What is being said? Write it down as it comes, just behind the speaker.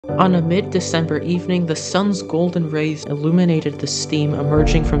On a mid-December evening, the sun's golden rays illuminated the steam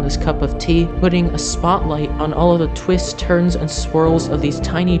emerging from this cup of tea, putting a spotlight on all of the twists, turns, and swirls of these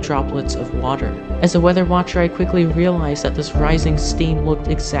tiny droplets of water. As a weather watcher, I quickly realized that this rising steam looked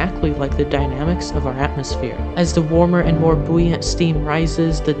exactly like the dynamics of our atmosphere. As the warmer and more buoyant steam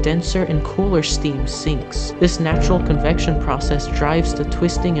rises, the denser and cooler steam sinks. This natural convection process drives the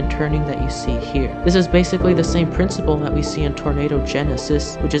twisting and turning that you see here. This is basically the same principle that we see in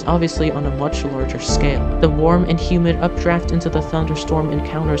tornadogenesis, which is obviously on a much larger scale. The warm and humid updraft into the thunderstorm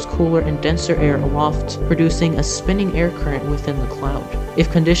encounters cooler and denser air aloft, producing a spinning air current within the cloud.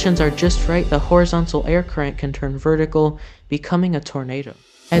 If conditions are just right, the horizontal air current can turn vertical, becoming a tornado.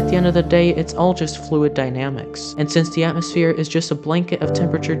 At the end of the day, it's all just fluid dynamics. And since the atmosphere is just a blanket of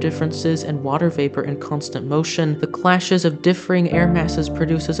temperature differences and water vapor in constant motion, the clashes of differing air masses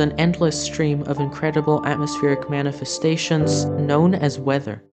produces an endless stream of incredible atmospheric manifestations known as weather.